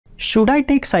Should I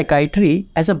take psychiatry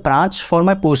as a branch for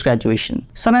my post-graduation?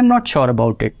 Sir, I'm not sure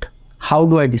about it. How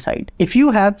do I decide? If you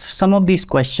have some of these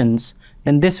questions,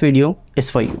 then this video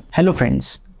is for you. Hello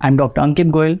friends, I'm Dr.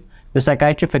 Ankit Goel, the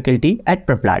Psychiatry faculty at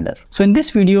PrepLadder. So in this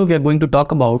video, we are going to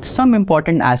talk about some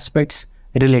important aspects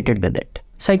related with it.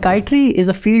 Psychiatry is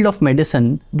a field of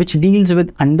medicine which deals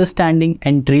with understanding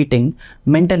and treating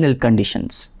mental health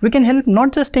conditions. We can help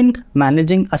not just in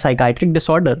managing a psychiatric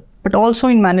disorder, but also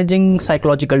in managing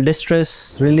psychological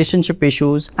distress, relationship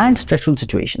issues, and stressful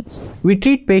situations. We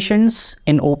treat patients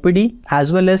in OPD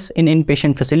as well as in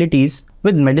inpatient facilities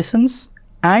with medicines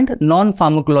and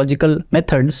non-pharmacological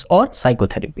methods or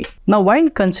psychotherapy. Now, while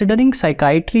considering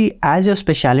psychiatry as your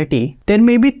specialty, there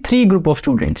may be three groups of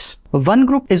students. One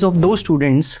group is of those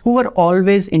students who are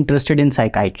always interested in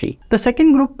psychiatry. The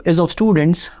second group is of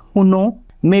students who know,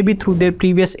 maybe through their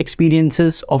previous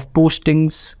experiences of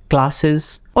postings,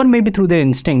 classes, or maybe through their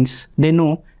instincts, they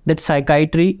know that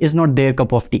psychiatry is not their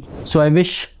cup of tea. So I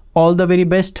wish all the very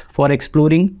best for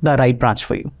exploring the right branch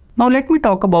for you. Now let me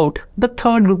talk about the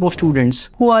third group of students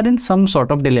who are in some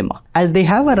sort of dilemma, as they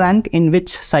have a rank in which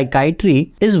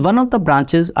psychiatry is one of the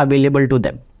branches available to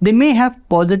them. They may have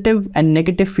positive and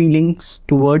negative feelings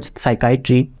towards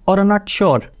psychiatry or are not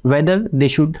sure whether they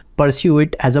should pursue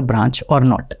it as a branch or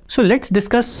not. So let's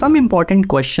discuss some important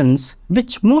questions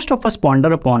which most of us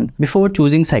ponder upon before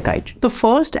choosing psychiatry. The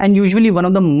first and usually one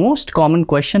of the most common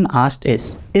question asked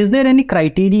is there any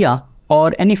criteria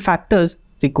or any factors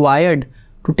required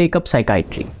to take up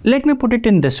psychiatry? Let me put it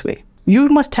in this way. You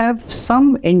must have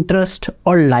some interest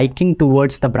or liking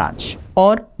towards the branch,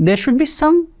 or there should be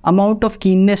some amount of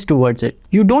keenness towards it.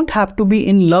 You don't have to be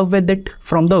in love with it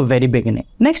from the very beginning.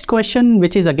 Next question,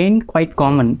 which is again quite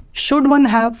common. Should one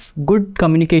have good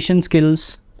communication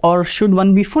skills, or should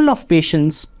one be full of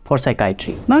patience for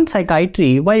psychiatry? Now in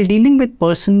psychiatry, while dealing with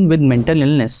person with mental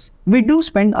illness, we do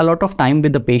spend a lot of time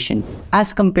with the patient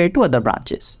as compared to other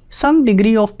branches. Some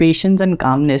degree of patience and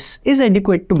calmness is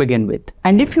adequate to begin with.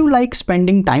 And if you like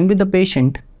spending time with the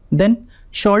patient, then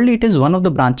surely it is one of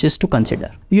the branches to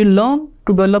consider. You learn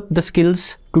to develop the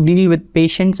skills to deal with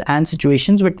patients and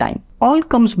situations with time. All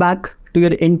comes back to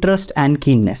your interest and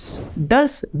keenness.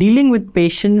 Does dealing with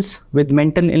patients with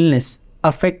mental illness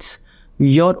affects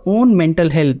your own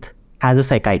mental health as a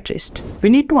psychiatrist? We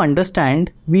need to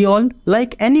understand we all,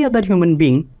 like any other human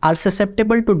being, are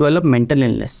susceptible to develop mental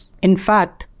illness. In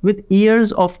fact, with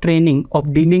years of training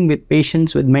of dealing with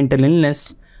patients with mental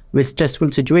illness, with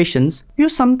stressful situations, you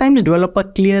sometimes develop a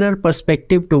clearer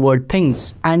perspective toward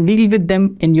things and deal with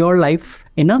them in your life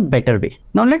in a better way.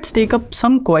 Now let's take up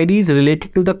some queries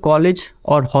related to the college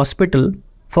or hospital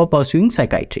for pursuing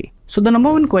psychiatry. So the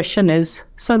number one question is,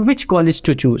 sir, which college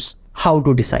to choose? How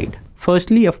to decide?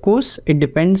 Firstly, of course, it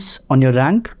depends on your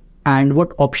rank and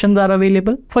what options are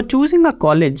available. For choosing a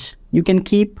college, you can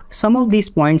keep some of these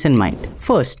points in mind.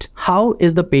 First, how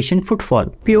is the patient footfall?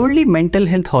 Purely mental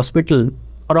health hospital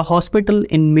or a hospital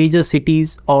in major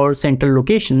cities or central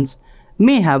locations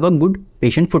may have a good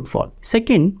patient footfall.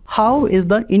 Second, how is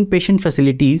the inpatient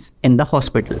facilities in the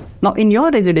hospital? Now in your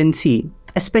residency,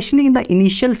 especially in the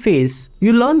initial phase,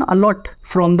 you learn a lot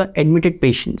from the admitted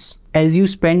patients as you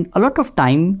spend a lot of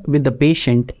time with the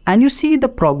patient and you see the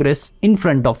progress in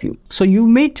front of you. So you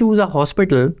may choose a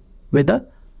hospital with a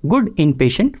good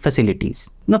inpatient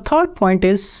facilities. Now third point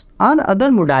is, are other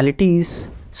modalities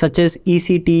such as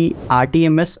ECT,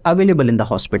 RTMS available in the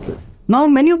hospital? Now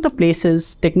many of the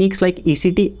places, techniques like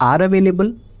ECT are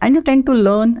available and you tend to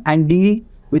learn and deal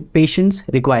with patients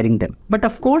requiring them. But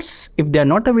of course, if they are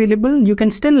not available, you can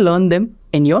still learn them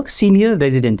in your senior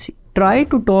residency. Try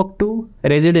to talk to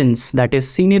residents, that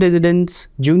is senior residents,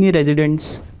 junior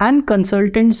residents, and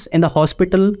consultants in the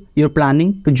hospital you're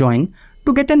planning to join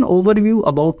to get an overview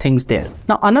about things there.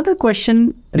 Now another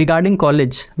question regarding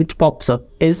college which pops up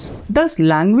is, does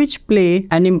language play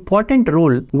an important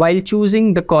role while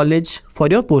choosing the college for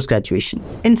your post-graduation?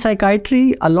 In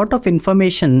psychiatry, a lot of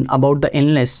information about the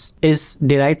illness is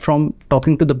derived from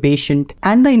talking to the patient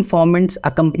and the informants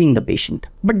accompanying the patient.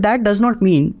 But that does not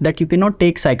mean that you cannot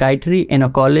take psychiatry in a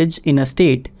college in a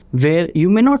state where you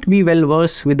may not be well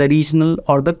versed with the regional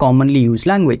or the commonly used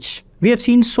language. We have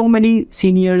seen so many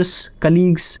seniors,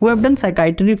 colleagues who have done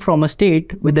psychiatry from a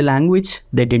state with the language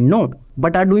they didn't know,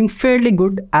 but are doing fairly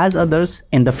good as others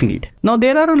in the field. Now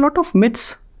there are a lot of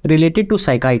myths related to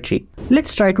psychiatry.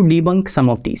 Let's try to debunk some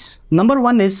of these. Number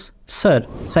one is, sir,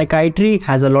 psychiatry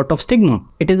has a lot of stigma.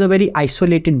 It is a very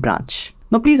isolated branch.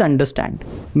 Now please understand,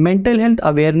 mental health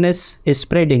awareness is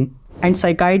spreading and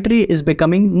psychiatry is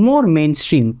becoming more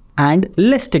mainstream and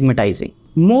less stigmatizing.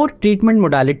 More treatment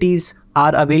modalities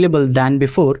are available than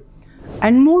before,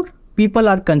 and more people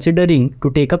are considering to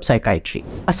take up psychiatry.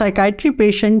 A psychiatry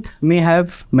patient may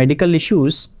have medical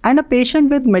issues, and a patient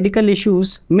with medical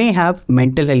issues may have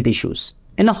mental health issues.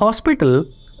 In a hospital,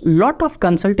 lot of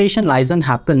consultation liaison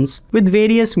happens with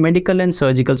various medical and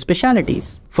surgical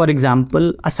specialties. For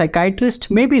example, a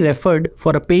psychiatrist may be referred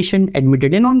for a patient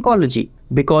admitted in oncology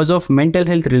because of mental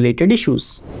health related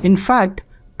issues. In fact,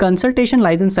 consultation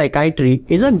liaison psychiatry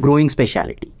is a growing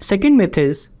specialty. Second myth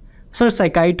is, sir,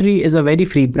 psychiatry is a very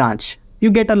free branch. You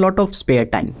get a lot of spare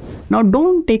time. Now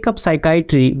don't take up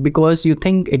psychiatry because you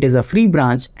think it is a free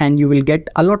branch and you will get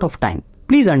a lot of time.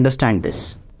 Please understand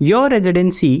this. Your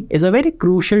residency is a very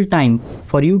crucial time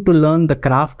for you to learn the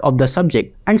craft of the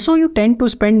subject, and so you tend to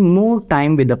spend more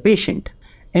time with the patient.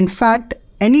 In fact,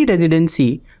 any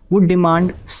residency would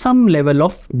demand some level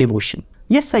of devotion.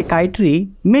 Yes, psychiatry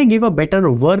may give a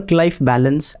better work-life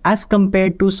balance as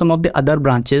compared to some of the other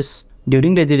branches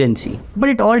during residency, but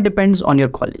it all depends on your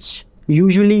college.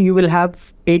 Usually you will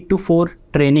have 8 to 4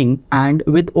 training and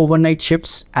with overnight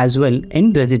shifts as well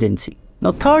in residency.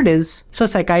 Now third is, so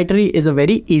psychiatry is a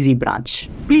very easy branch.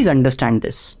 Please understand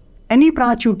this. Any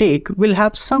branch you take will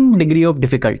have some degree of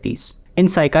difficulties. In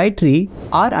psychiatry,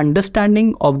 our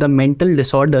understanding of the mental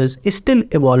disorders is still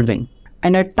evolving,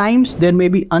 and at times there may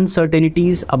be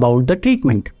uncertainties about the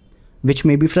treatment, which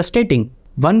may be frustrating.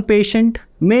 One patient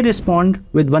may respond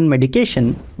with one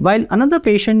medication, while another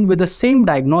patient with the same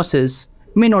diagnosis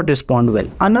may not respond well.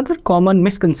 Another common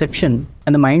misconception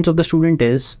in the minds of the student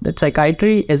is that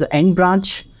psychiatry is an end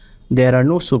branch. There are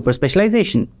no super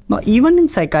specialization. Now, even in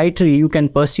psychiatry, you can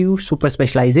pursue super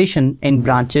specialization in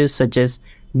branches such as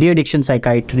de-addiction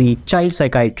psychiatry, child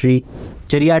psychiatry,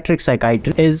 geriatric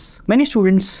psychiatry. Many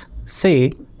students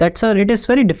say that, sir, it is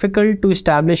very difficult to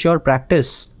establish your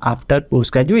practice after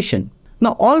post-graduation.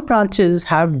 Now, all branches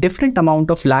have different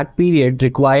amount of lag period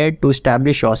required to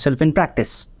establish yourself in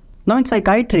practice. Now, in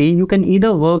psychiatry, you can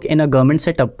either work in a government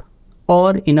setup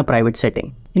or in a private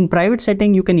setting. In private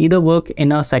setting, you can either work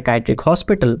in a psychiatric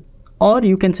hospital or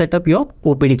you can set up your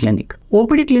OPD clinic.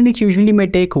 OPD clinics usually may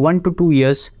take 1 to 2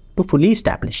 years to fully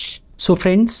establish. So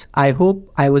friends, I hope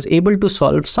I was able to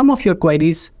solve some of your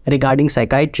queries regarding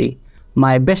psychiatry.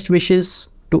 My best wishes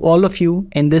to all of you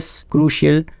in this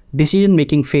crucial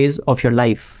decision-making phase of your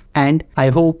life, and I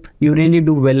hope you really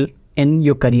do well in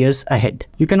your careers ahead.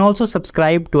 You can also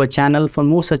subscribe to our channel for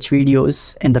more such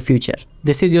videos in the future.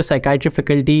 This is your psychiatry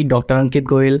faculty, Dr. Ankit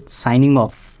Goel, signing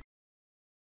off.